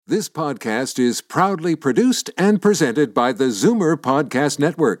This podcast is proudly produced and presented by the Zoomer Podcast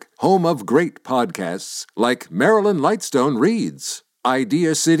Network, home of great podcasts like Marilyn Lightstone Reads,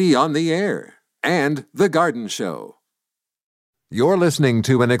 Idea City on the Air, and The Garden Show. You're listening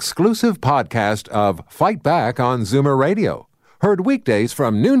to an exclusive podcast of Fight Back on Zoomer Radio, heard weekdays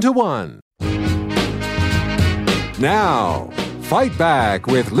from noon to 1. Now, Fight Back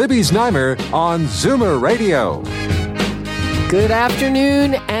with Libby Znaimer on Zoomer Radio. Good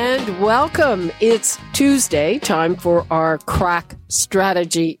afternoon and welcome. It's Tuesday, time for our crack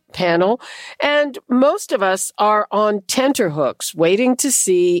strategy panel. And most of us are on tenterhooks, waiting to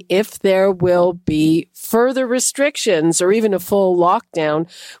see if there will be further restrictions or even a full lockdown,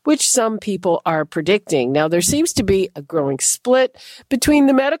 which some people are predicting. Now, there seems to be a growing split between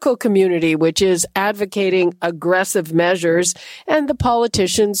the medical community, which is advocating aggressive measures, and the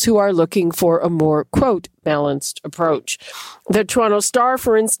politicians who are looking for a more, quote, balanced approach. The Toronto Star,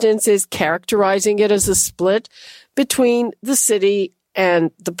 for instance, is characterizing it as a split between the city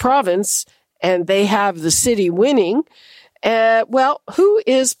and the province, and they have the city winning. Well, who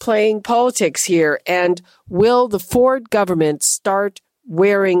is playing politics here? And will the Ford government start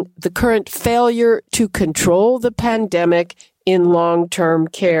wearing the current failure to control the pandemic in long-term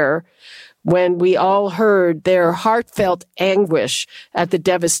care, when we all heard their heartfelt anguish at the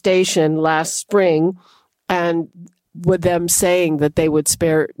devastation last spring, and with them saying that they would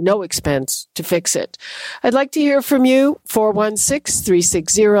spare no expense to fix it? I'd like to hear from you.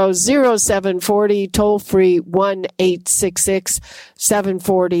 416-360-0740, toll free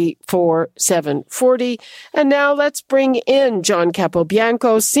 1-866-740-4740. And now let's bring in John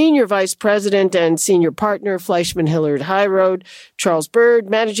Capobianco, Senior Vice President and Senior Partner, Fleischman Hillard High Road, Charles Bird,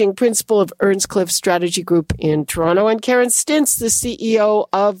 Managing Principal of Earnscliffe Strategy Group in Toronto, and Karen Stintz, the CEO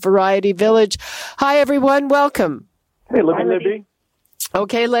of Variety Village. Hi, everyone. Welcome. Hey, Libby.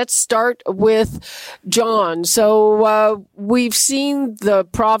 Okay, let's start with John. So we've seen the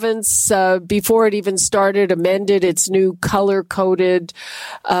province, before it even started, amended its new color-coded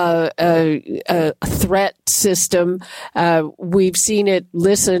threat system. We've seen it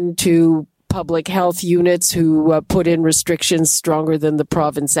listen to public health units who put in restrictions stronger than the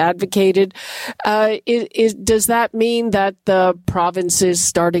province advocated. Does that mean that the province is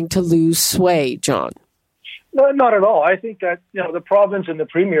starting to lose sway, John? No, not at all. I think that, the province and the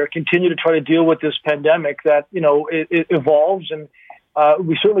premier continue to try to deal with this pandemic that, it evolves. And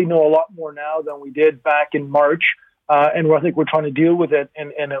we certainly know a lot more now than we did back in March. And I think we're trying to deal with it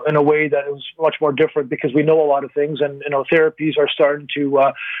in a way that is much more different, because we know a lot of things, and, therapies are starting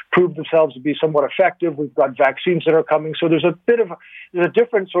to prove themselves to be somewhat effective. We've got vaccines that are coming. So there's a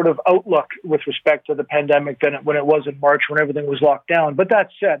different sort of outlook with respect to the pandemic than when it was in March, when everything was locked down. But that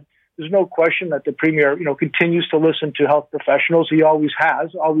said, there's no question that the premier, continues to listen to health professionals. He always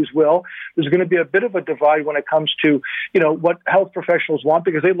has, always will. There's going to be a bit of a divide when it comes to, what health professionals want,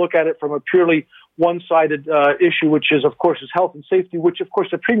 because they look at it from a purely one-sided issue, which is, of course, is health and safety, which, of course,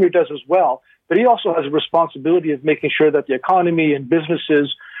 the premier does as well. But he also has a responsibility of making sure that the economy and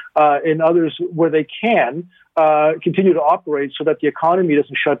businesses and others, where they can, continue to operate so that the economy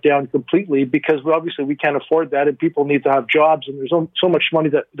doesn't shut down completely, because obviously we can't afford that, and people need to have jobs, and there's so much money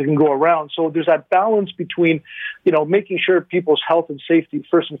that can go around. So there's that balance between, making sure people's health and safety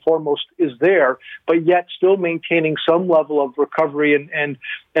first and foremost is there, but yet still maintaining some level of recovery and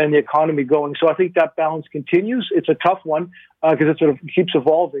the economy going. So I think that balance continues. It's a tough one because it sort of keeps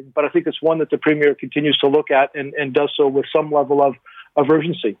evolving, but I think it's one that the premier continues to look at and does so with some level of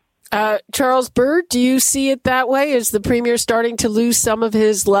urgency. Charles Bird, do you see it that way? Is the premier starting to lose some of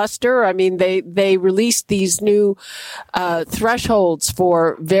his luster? I mean, they released these new thresholds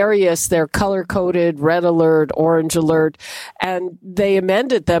for various, they're color-coded, red alert, orange alert, and they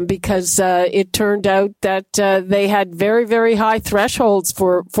amended them because it turned out that they had very, very high thresholds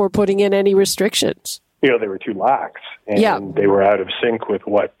for putting in any restrictions. They were too lax, and they were out of sync with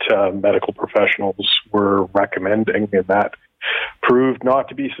what medical professionals were recommending, and that proved not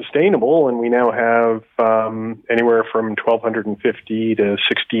to be sustainable, and we now have anywhere from 1,250 to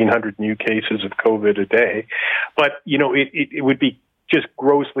 1,600 new cases of COVID a day. But, it would be just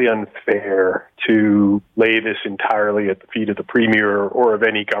grossly unfair to lay this entirely at the feet of the premier or of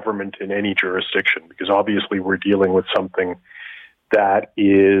any government in any jurisdiction, because obviously we're dealing with something that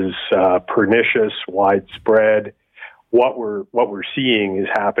is pernicious, widespread. What we're seeing is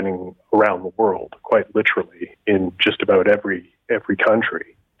happening around the world, quite literally, in just about every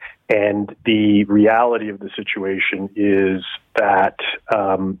country. And the reality of the situation is that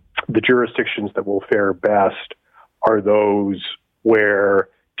the jurisdictions that will fare best are those where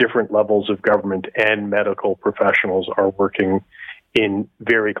different levels of government and medical professionals are working in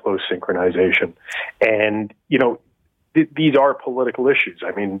very close synchronization. And, these are political issues.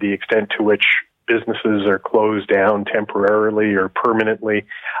 I mean, the extent to which businesses are closed down temporarily or permanently,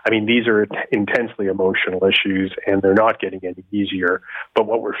 these are intensely emotional issues, and they're not getting any easier. But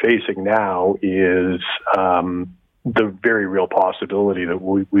what we're facing now is the very real possibility that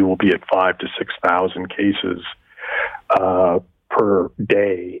we will be at 5,000 to 6,000 cases per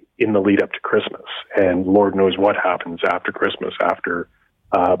day in the lead up to Christmas. And Lord knows what happens after Christmas, after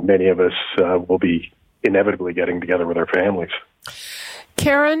many of us will be inevitably getting together with our families.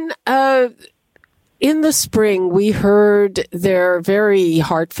 Karen, in the spring, we heard their very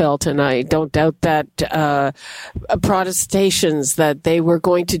heartfelt, and I don't doubt that, protestations that they were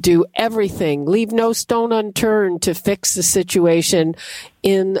going to do everything, leave no stone unturned to fix the situation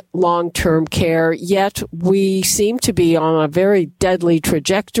in long-term care. Yet we seem to be on a very deadly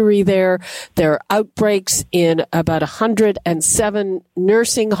trajectory there. There are outbreaks in about 107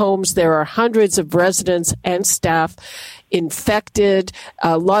 nursing homes. There are hundreds of residents and staff infected.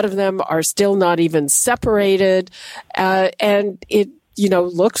 A lot of them are still not even separated. And it,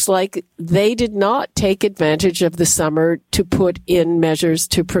 looks like they did not take advantage of the summer to put in measures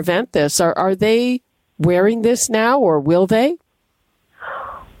to prevent this. Are they wearing this now, or will they?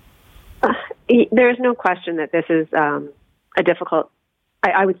 There's no question that this is a difficult,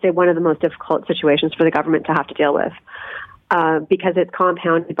 I would say one of the most difficult situations for the government to have to deal with, because it's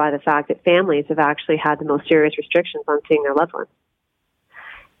compounded by the fact that families have actually had the most serious restrictions on seeing their loved ones.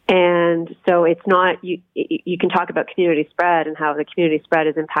 And so it's not, you can talk about community spread and how the community spread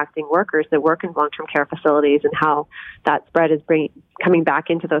is impacting workers that work in long-term care facilities and how that spread is coming back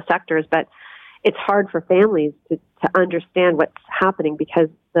into those sectors, but it's hard for families to understand what's happening because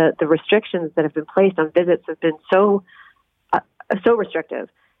the restrictions that have been placed on visits have been so restrictive,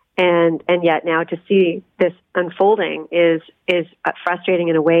 and yet now to see this unfolding is frustrating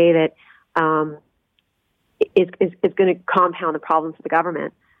in a way that is going to compound the problems for the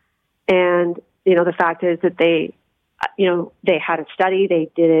government. And the fact is that they had a study, they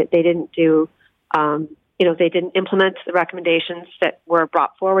did it, they didn't do, they didn't implement the recommendations that were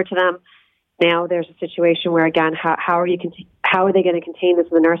brought forward to them. Now there's a situation where, again, how are they going to contain this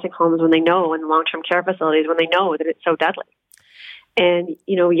in the nursing homes when they know, in the long-term care facilities, when they know that it's so deadly? And,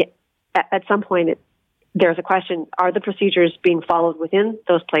 at some point, there's a question, are the procedures being followed within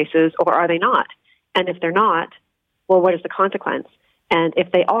those places or are they not? And if they're not, well, what is the consequence? And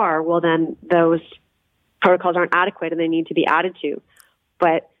if they are, well, then those protocols aren't adequate and they need to be added to.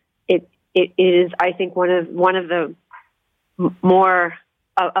 But it is, I think, one of the more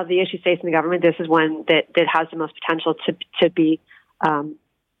of the issues facing the government, this is one that has the most potential to be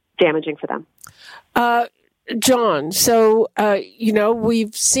damaging for them. John, so,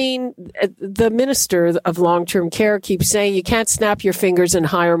 we've seen the Minister of Long-Term Care keep saying you can't snap your fingers and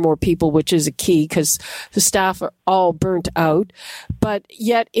hire more people, which is a key because the staff are all burnt out. But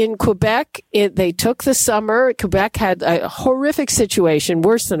yet in Quebec, they took the summer. Quebec had a horrific situation,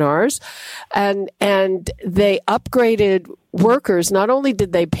 worse than ours, and they upgraded workers. Not only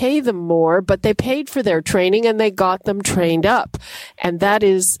did they pay them more, but they paid for their training and they got them trained up. And that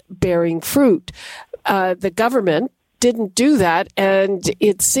is bearing fruit. The government didn't do that, and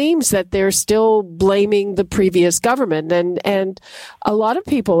it seems that they're still blaming the previous government. And a lot of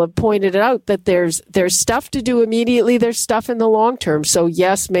people have pointed out that there's stuff to do immediately, there's stuff in the long term. So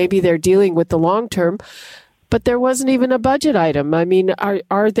yes, maybe they're dealing with the long term, but there wasn't even a budget item. I mean,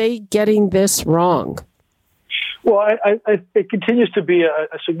 are they getting this wrong? Well, it continues to be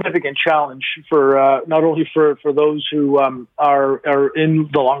a significant challenge for not only for those who are in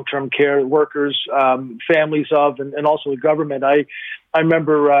the long-term care, workers, families of, and also the government. I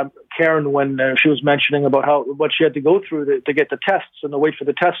remember Karen when she was mentioning about what she had to go through to get the tests and to wait for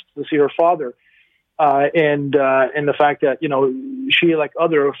the tests to see her father. And the fact that, she, like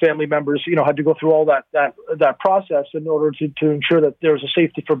other family members, had to go through all that process in order to ensure that there was a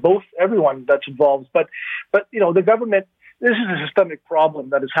safety for everyone that's involved. But the government, this is a systemic problem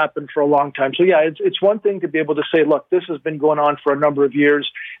that has happened for a long time. So, yeah, it's one thing to be able to say, look, this has been going on for a number of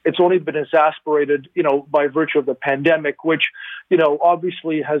years. It's only been exacerbated, by virtue of the pandemic, which,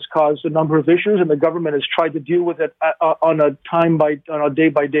 obviously has caused a number of issues. And the government has tried to deal with it on a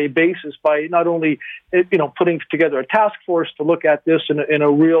day-by-day basis by not only, putting together a task force to look at this in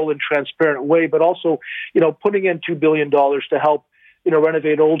a real and transparent way, but also, putting in $2 billion to help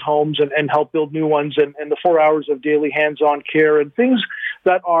renovate old homes and help build new ones, and the 4 hours of daily hands-on care and things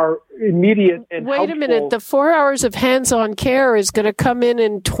that are immediate and Wait helpful. A minute, the 4 hours of hands-on care is going to come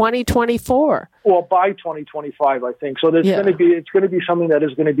in 2024. Well, by 2025, I think. So it's going to be something that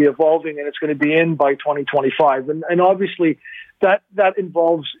is going to be evolving, and it's going to be in by 2025. And obviously, that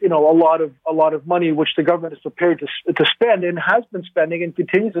involves, a lot of money which the government is prepared to spend and has been spending and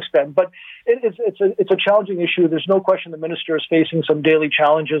continues to spend. But it's a challenging issue. There's no question the minister is facing some daily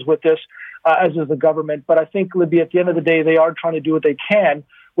challenges with this, as is the government. But I think, Libby, at the end of the day, they are trying to do what they can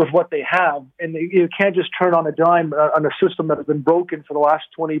with what they have, and you can't just turn on a dime on a system that has been broken for the last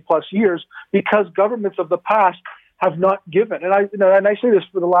 20 plus years, because governments of the past have not given, and I say this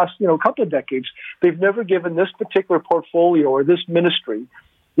for the last couple of decades, they've never given this particular portfolio or this ministry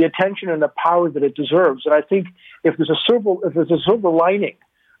the attention and the power that it deserves. And I think if there's a silver lining,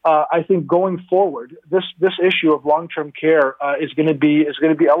 I think going forward, this issue of long-term care is going to be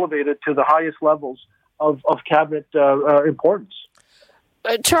elevated to the highest levels of cabinet importance.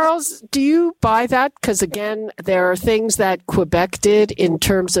 Charles, do you buy that? Because, again, there are things that Quebec did in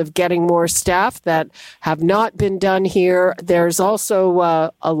terms of getting more staff that have not been done here. There's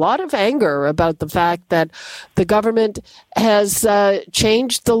also a lot of anger about the fact that the government has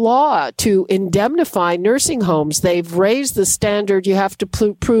changed the law to indemnify nursing homes. They've raised the standard. You have to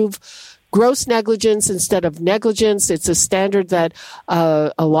prove gross negligence instead of negligence. It's a standard that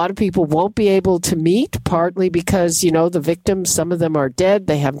a lot of people won't be able to meet, partly because, the victims, some of them are dead,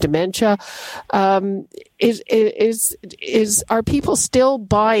 they have dementia. Are people still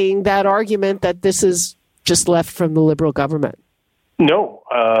buying that argument that this is just left from the Liberal government? No.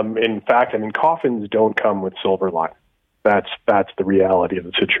 In fact, coffins don't come with silver linings. That's the reality of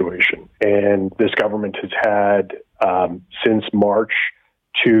the situation. And this government has had, since March,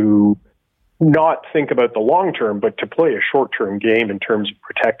 to not think about the long term, but to play a short-term game in terms of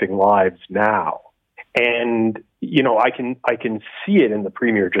protecting lives now. And, I can see it in the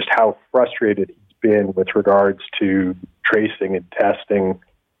Premier, just how frustrated he's been with regards to tracing and testing,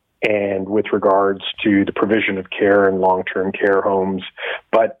 and with regards to the provision of care in long-term care homes.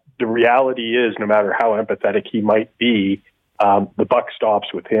 But the reality is, no matter how empathetic he might be, the buck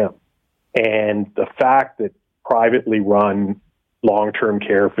stops with him. And the fact that privately run long-term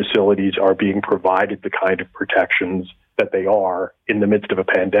care facilities are being provided the kind of protections that they are in the midst of a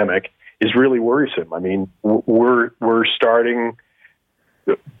pandemic is really worrisome. We're starting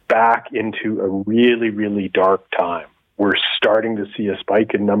back into a really, really dark time. We're starting to see a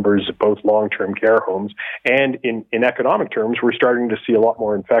spike in numbers of both long-term care homes, and in economic terms, we're starting to see a lot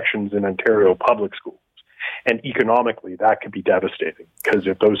more infections in Ontario public schools. And economically, that could be devastating, because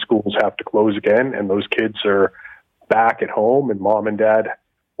if those schools have to close again and those kids are back at home and mom and dad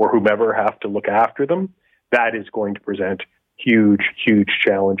or whomever have to look after them, that is going to present huge, huge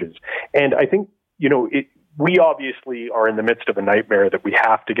challenges. And I think, we obviously are in the midst of a nightmare that we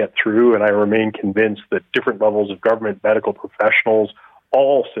have to get through, and I remain convinced that different levels of government, medical professionals,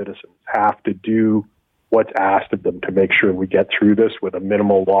 all citizens have to do what's asked of them to make sure we get through this with a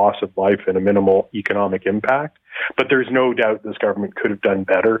minimal loss of life and a minimal economic impact. But there's no doubt this government could have done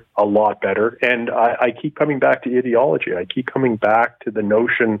better, a lot better. And I keep coming back to ideology. I keep coming back to the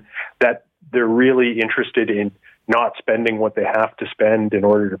notion that they're really interested in not spending what they have to spend in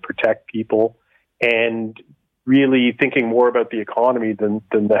order to protect people, and really thinking more about the economy than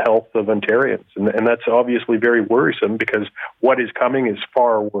the health of Ontarians. And that's obviously very worrisome, because what is coming is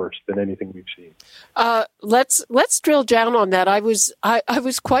far worse than anything we've seen. Let's drill down on that. I was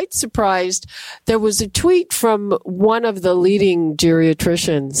quite surprised. There was a tweet from one of the leading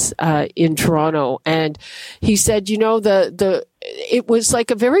geriatricians in Toronto, and he said, it was like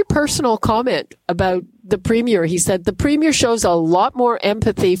a very personal comment about the Premier. He said, the Premier shows a lot more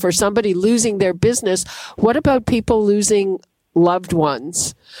empathy for somebody losing their business. What about people losing loved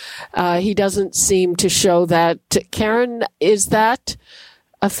ones? He doesn't seem to show that. Karen, is that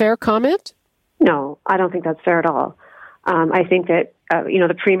a fair comment? No, I don't think that's fair at all. I think that,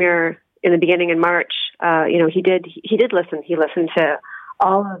 the Premier in the beginning in March, he did listen. He listened to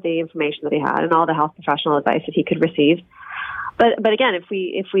all of the information that he had and all the health professional advice that he could receive. But again, if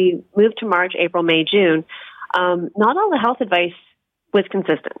we move to March, April, May, June, not all the health advice was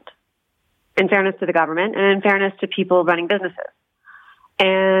consistent, in fairness to the government and in fairness to people running businesses.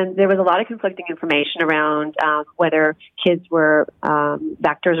 And there was a lot of conflicting information around whether kids were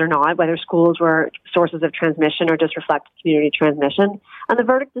vectors or not, whether schools were sources of transmission or just reflected community transmission. And the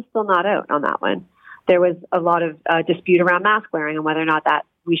verdict is still not out on that one. There was a lot of dispute around mask wearing and whether or not that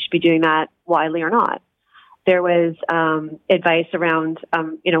we should be doing that widely or not. There was advice around,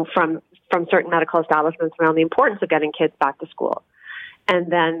 from certain medical establishments around the importance of getting kids back to school.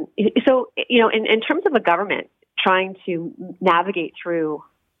 And then, in terms of a government trying to navigate through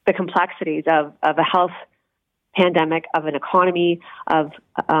the complexities of a health pandemic, of an economy, of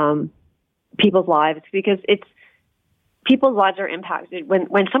people's lives, because people's lives are impacted.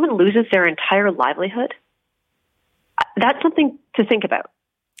 When someone loses their entire livelihood, that's something to think about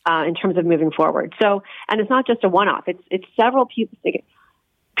in terms of moving forward. So, and it's not just a one-off. It's several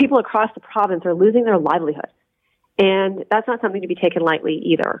people across the province are losing their livelihood. And that's not something to be taken lightly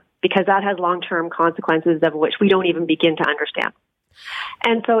either, because that has long-term consequences of which we don't even begin to understand.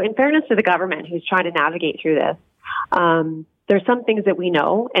 And so in fairness to the government who's trying to navigate through this, there's some things that we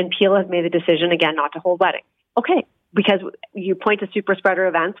know, and Peel has made the decision, again, not to hold weddings. Okay, because you point to super spreader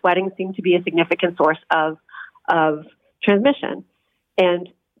events, weddings seem to be a significant source of transmission. And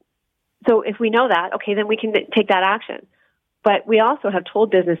so if we know that, okay, then we can take that action. But we also have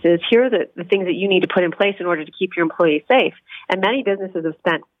told businesses, here are the things that you need to put in place in order to keep your employees safe. And many businesses have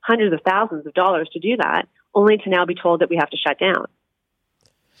spent hundreds of thousands of dollars to do that, only to now be told that we have to shut down.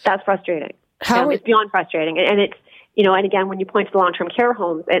 That's frustrating. It's beyond frustrating. And it's, and again, when you point to the long-term care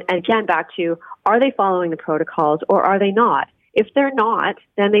homes, and again, back to, are they following the protocols or are they not? If they're not,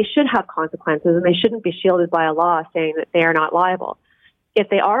 then they should have consequences and they shouldn't be shielded by a law saying that they are not liable. If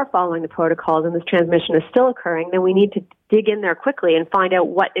they are following the protocols and this transmission is still occurring, then we need to dig in there quickly and find out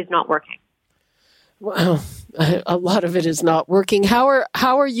what is not working. Well, a lot of it is not working. How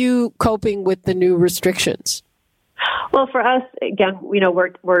are you coping with the new restrictions? Well, for us, again,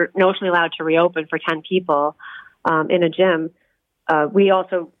 we're notionally allowed to reopen for 10 people in a gym. We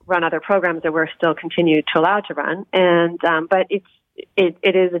also run other programs that we're still continue to allow to run, and but it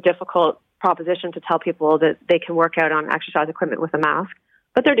is a difficult proposition to tell people that they can work out on exercise equipment with a mask,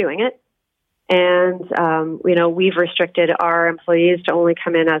 but they're doing it. And, we've restricted our employees to only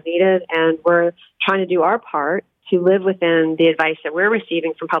come in as needed, and we're trying to do our part to live within the advice that we're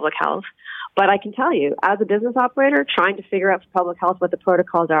receiving from public health. But I can tell you, as a business operator, trying to figure out for public health what the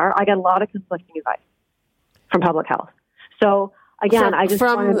protocols are, I get a lot of conflicting advice from public health. So, again, I just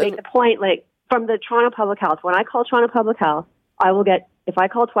want to make the point, from the Toronto Public Health, when I call Toronto Public Health, if I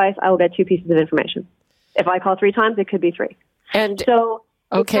call twice, I will get 2 pieces of information. If I call 3 times, it could be 3. And so,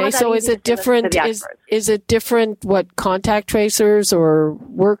 okay, so is it different? Is it different? What contact tracers or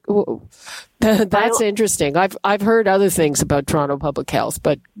work? That's interesting. I've heard other things about Toronto Public Health,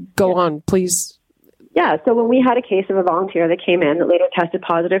 but go on, please. Yeah. So when we had a case of a volunteer that came in that later tested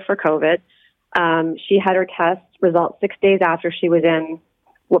positive for COVID, she had her test results 6 days after she was in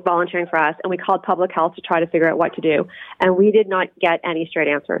volunteering for us, and we called public health to try to figure out what to do, and we did not get any straight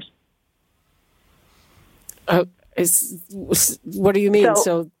answers. What do you mean?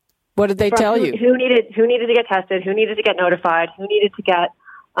 So what did they tell you? Who needed to get tested? Who needed to get notified? Who needed to get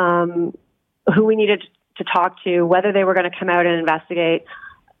who we needed to talk to? Whether they were going to come out and investigate.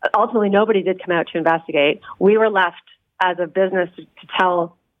 Ultimately, nobody did come out to investigate. We were left as a business to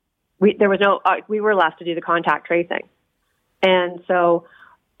tell. We were left to do the contact tracing, and so.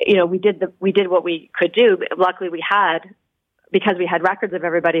 We did what we could do. Luckily, because we had records of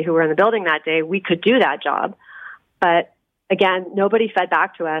everybody who were in the building that day, we could do that job. But again, nobody fed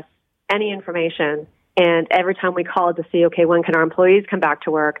back to us any information. And every time we called to see, okay, when can our employees come back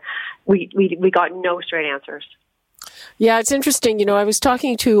to work, we got no straight answers. Yeah, it's interesting. I was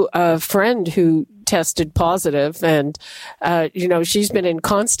talking to a friend who tested positive, and she's been in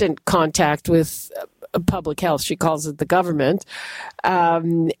constant contact with public health. She calls it the government.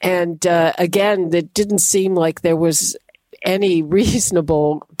 And again, it didn't seem like there was any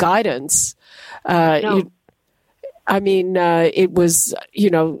reasonable guidance. No. It was,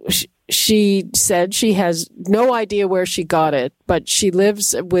 she said she has no idea where she got it, but she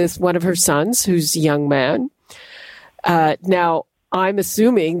lives with one of her sons, who's a young man. Now, I'm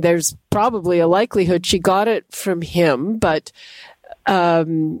assuming there's probably a likelihood she got it from him, but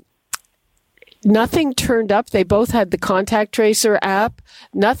nothing turned up. They both had the contact tracer app.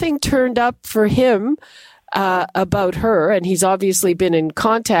 Nothing turned up for him about her, and he's obviously been in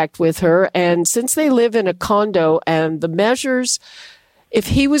contact with her. And since they live in a condo and the measures, if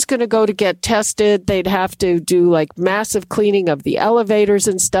he was going to go to get tested, they'd have to do massive cleaning of the elevators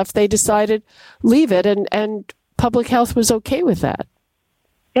and stuff. They decided leave it, and public health was okay with that.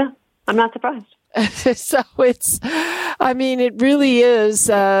 Yeah, I'm not surprised. So it really is,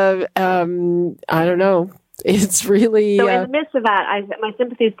 I don't know. It's really... So in the midst of that, my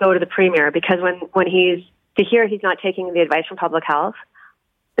sympathies go to the Premier, because when he's not taking the advice from public health,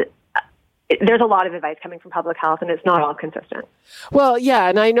 there's a lot of advice coming from public health, and it's not all consistent. Well, yeah,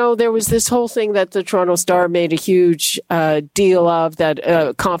 and I know there was this whole thing that the Toronto Star made a huge deal of, that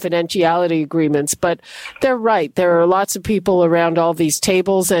confidentiality agreements. But they're right. There are lots of people around all these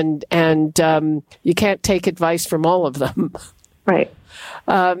tables, and you can't take advice from all of them. Right.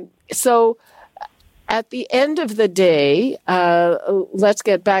 So at the end of the day, let's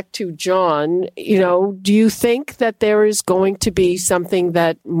get back to John. Do you think that there is going to be something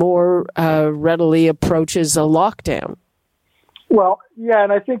that more readily approaches a lockdown? Well, yeah,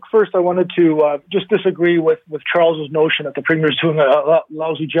 and I think first I wanted to just disagree with Charles's notion that the Premier is doing a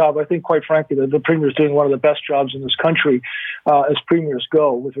lousy job. I think, quite frankly, that the Premier is doing one of the best jobs in this country as premiers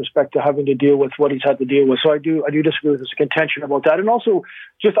go with respect to having to deal with what he's had to deal with. So I do disagree with his contention about that. And also,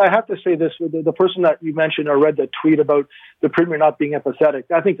 just I have to say this, the person that you mentioned or read that tweet about the Premier not being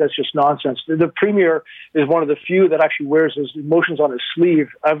empathetic, I think that's just nonsense. The Premier is one of the few that actually wears his emotions on his sleeve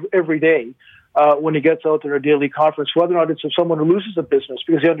every day. When he gets out there at a daily conference, whether or not it's of someone who loses a business,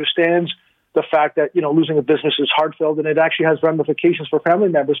 because he understands the fact that, losing a business is heartfelt and it actually has ramifications for family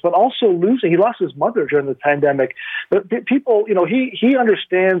members, but also he lost his mother during the pandemic. But people, he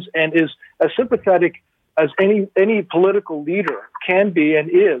understands and is as sympathetic as any political leader can be and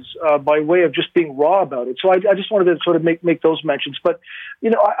is by way of just being raw about it. So I just wanted to sort of make those mentions. But,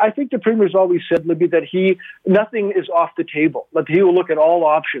 I think the Premier's always said, Libby, that nothing is off the table, that he will look at all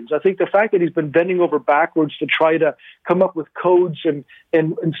options. I think the fact that he's been bending over backwards to try to come up with codes and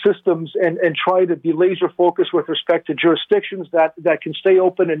systems and try to be laser focused with respect to jurisdictions that can stay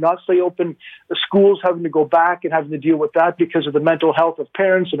open and not stay open, the schools having to go back and having to deal with that because of the mental health of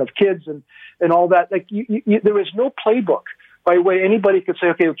parents and of kids and all that. Like there is no playbook by way anybody could say,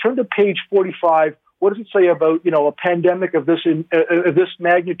 okay, turn to page 45. What does it say about, a pandemic of this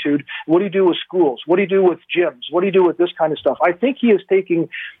magnitude? What do you do with schools? What do you do with gyms? What do you do with this kind of stuff? I think he is taking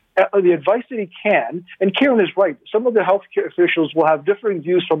the advice that he can, and Karen is right. Some of the healthcare officials will have differing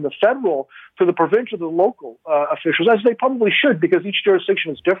views from the federal to the provincial to the local officials, as they probably should, because each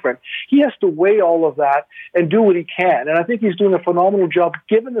jurisdiction is different. He has to weigh all of that and do what he can, and I think he's doing a phenomenal job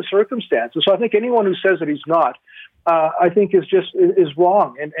given the circumstances. So I think anyone who says that he's not, I think is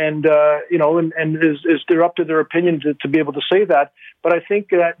wrong, and is they're up to their opinion to be able to say that. But I think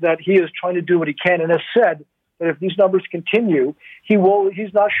that he is trying to do what he can, and has said that if these numbers continue, he's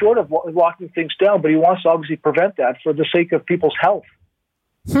not short of locking things down, but he wants to obviously prevent that for the sake of people's health.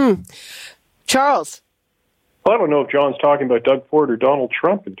 Charles. Well, I don't know if John's talking about Doug Ford or Donald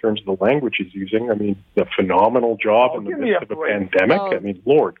Trump in terms of the language he's using. I mean, the phenomenal job in the midst of a pandemic. I mean,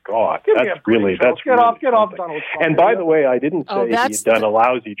 Lord God, that's really get off Donald Trump. And by the way, I didn't say he's done a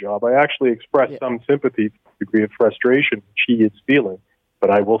lousy job. I actually expressed some sympathy for the degree of frustration which he is feeling. But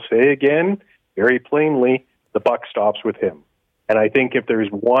I will say again, very plainly, the buck stops with him. And I think if there's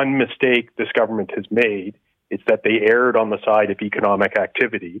one mistake this government has made, it's that they erred on the side of economic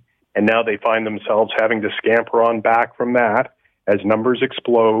activity. And now they find themselves having to scamper on back from that as numbers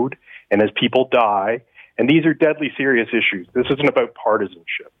explode and as people die. And these are deadly serious issues. This isn't about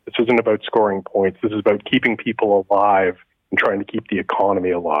partisanship. This isn't about scoring points. This is about keeping people alive and trying to keep the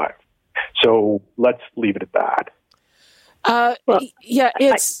economy alive. So let's leave it at that.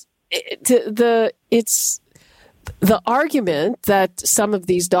 It's the argument that some of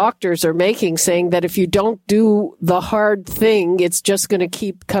these doctors are making, saying that if you don't do the hard thing, it's just going to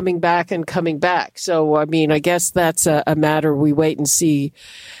keep coming back and coming back. So, I mean, I guess that's a matter we wait and see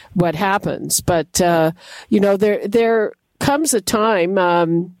what happens. But, there comes a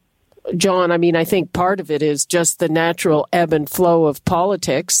time, John, I mean, I think part of it is just the natural ebb and flow of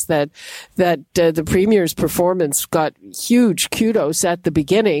politics that the Premier's performance got huge kudos at the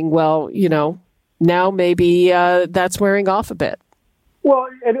beginning. Well, now maybe that's wearing off a bit. Well,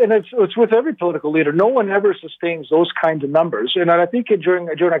 and it's with every political leader. No one ever sustains those kinds of numbers. And I think during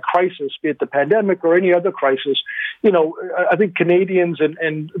a crisis, be it the pandemic or any other crisis, I think Canadians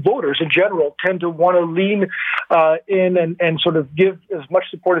and voters in general tend to want to lean in and sort of give as much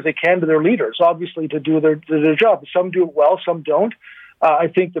support as they can to their leaders, obviously, to do their job. Some do it well, some don't. I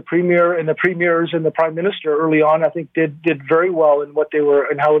think the Premier and the Premiers and the Prime Minister early on, I think did very well in what they were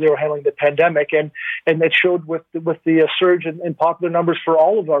and how they were handling the pandemic, and it showed with the surge in popular numbers for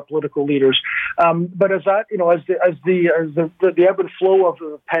all of our political leaders. But as that, as the ebb and flow of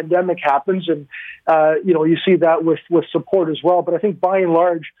the pandemic happens, and you see that with support as well. But I think by and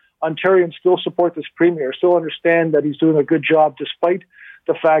large, Ontarians still support this Premier, still understand that he's doing a good job despite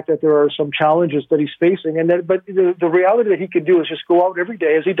the fact that there are some challenges that he's facing. But the reality that he can do is just go out every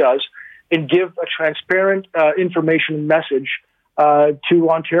day, as he does, and give a transparent information message to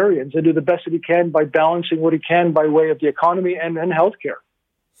Ontarians and do the best that he can by balancing what he can by way of the economy and healthcare.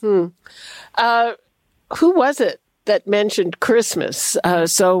 Who was it that mentioned Christmas?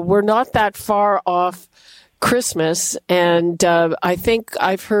 So we're not that far off Christmas, and I think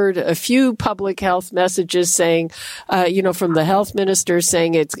I've heard a few public health messages saying, from the health minister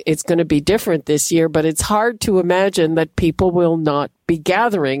saying it's going to be different this year, but it's hard to imagine that people will not be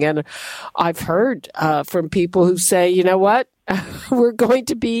gathering. And I've heard from people who say, you know what, we're going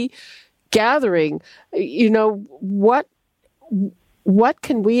to be gathering. What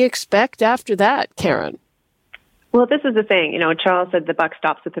can we expect after that, Karen? Well, this is the thing. Charles said the buck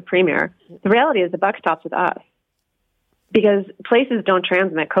stops with the premier. The reality is the buck stops with us. Because places don't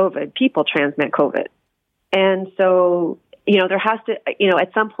transmit COVID, people transmit COVID. And so, there has to,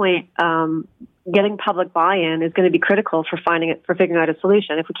 at some point, getting public buy-in is going to be critical for figuring out a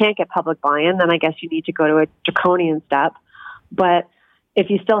solution. If we can't get public buy-in, then I guess you need to go to a draconian step. But if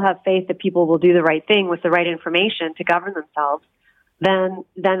you still have faith that people will do the right thing with the right information to govern themselves, then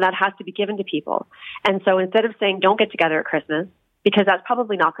that has to be given to people. And so instead of saying don't get together at Christmas, because that's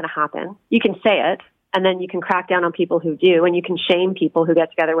probably not going to happen, you can say it, and then you can crack down on people who do, and you can shame people who get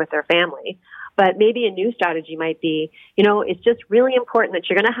together with their family. But maybe a new strategy might be, it's just really important that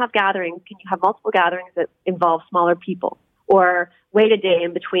you're going to have gatherings. Can you have multiple gatherings that involve smaller people? Or wait a day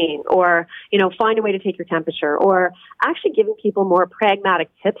in between? Or, find a way to take your temperature? Or actually giving people more pragmatic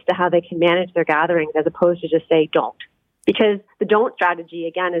tips to how they can manage their gatherings as opposed to just say don't. Because the don't strategy,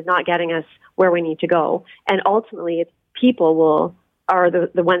 again, is not getting us where we need to go. And ultimately, it's people are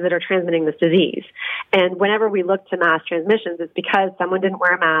the ones that are transmitting this disease. And whenever we look to mass transmissions, it's because someone didn't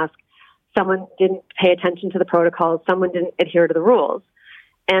wear a mask, someone didn't pay attention to the protocols, someone didn't adhere to the rules.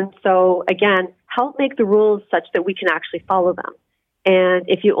 And so, again, help make the rules such that we can actually follow them. And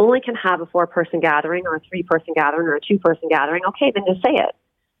if you only can have a 4-person gathering or a 3-person gathering or a 2-person gathering, okay, then just say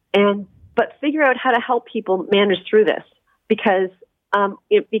it. But figure out how to help people manage through this. Because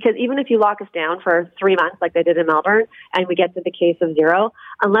even if you lock us down for 3 months like they did in Melbourne and we get to the case of 0,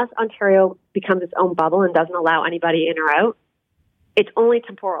 unless Ontario becomes its own bubble and doesn't allow anybody in or out, it's only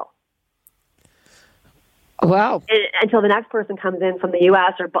temporal. Wow. Until the next person comes in from the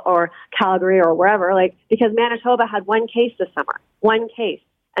U.S. or Calgary or wherever, because Manitoba had 1 case this summer, 1 case,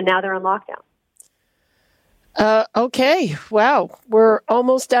 and now they're on lockdown. Okay. Wow. We're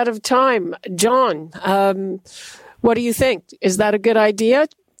almost out of time. John, what do you think? Is that a good idea?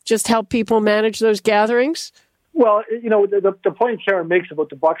 Just help people manage those gatherings? Well, the point Karen makes about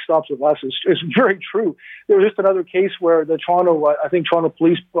the buck stops with us is very true. There was just another case where the Toronto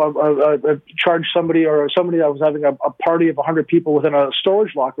police charged somebody that was having a party of 100 people within a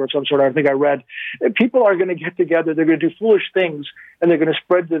storage locker of some sort. I think I read. People are going to get together. They're going to do foolish things, and they're going to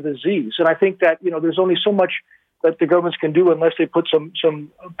spread the disease. And I think that there's only so much that the governments can do unless they put some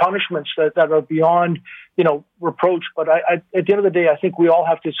punishments that are beyond reproach. But at the end of the day, I think we all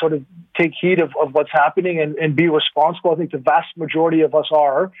have to sort of take heed of what's happening and be responsible. I think the vast majority of us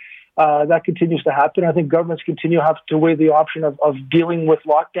are. That continues to happen. I think governments have to weigh the option of dealing with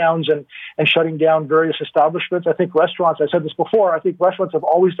lockdowns and shutting down various establishments. I think restaurants, I said this before, I think restaurants have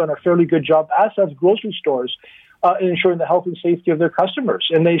always done a fairly good job, as have grocery stores, in ensuring the health and safety of their customers.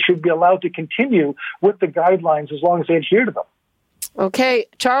 And they should be allowed to continue with the guidelines as long as they adhere to them. Okay.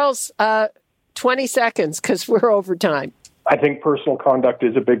 Charles, 20 seconds, because we're over time. I think personal conduct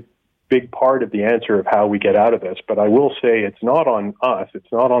is a big part of the answer of how we get out of this. But I will say it's not on us.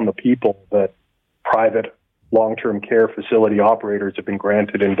 It's not on the people that private long-term care facility operators have been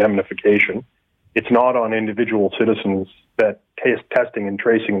granted indemnification. It's not on individual citizens that testing and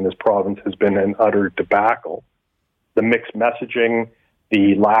tracing in this province has been an utter debacle. The mixed messaging,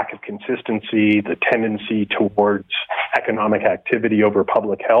 the lack of consistency, the tendency towards economic activity over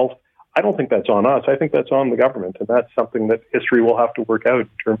public health, I don't think that's on us. I think that's on the government. And that's something that history will have to work out in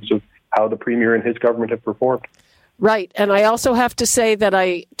terms of how the Premier and his government have performed. Right. And I also have to say that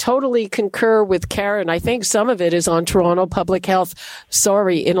I totally concur with Karen. I think some of it is on Toronto Public Health.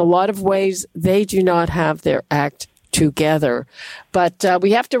 Sorry, in a lot of ways, they do not have their act together. But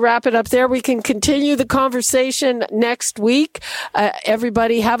we have to wrap it up there. We can continue the conversation next week.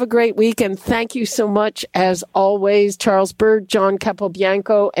 Everybody have a great week. And thank you so much, as always, Charles Bird, John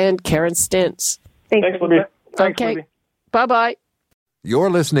Capobianco, and Karen Stintz. Thanks, Libby. Okay. Bye-bye.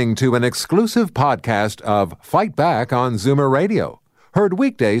 You're listening to an exclusive podcast of Fight Back on Zoomer Radio. Heard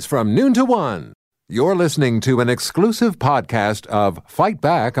weekdays from noon to 1. You're listening to an exclusive podcast of Fight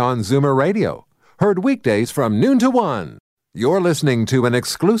Back on Zoomer Radio. Heard weekdays from noon to 1. You're listening to an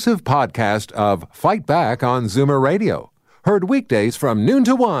exclusive podcast of Fight Back on Zoomer Radio. Heard weekdays from noon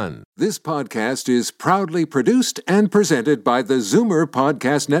to 1. This podcast is proudly produced and presented by the Zoomer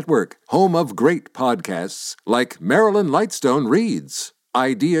Podcast Network, home of great podcasts like Marilyn Lightstone Reads,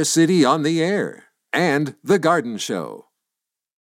 Idea City on the Air, and The Garden Show.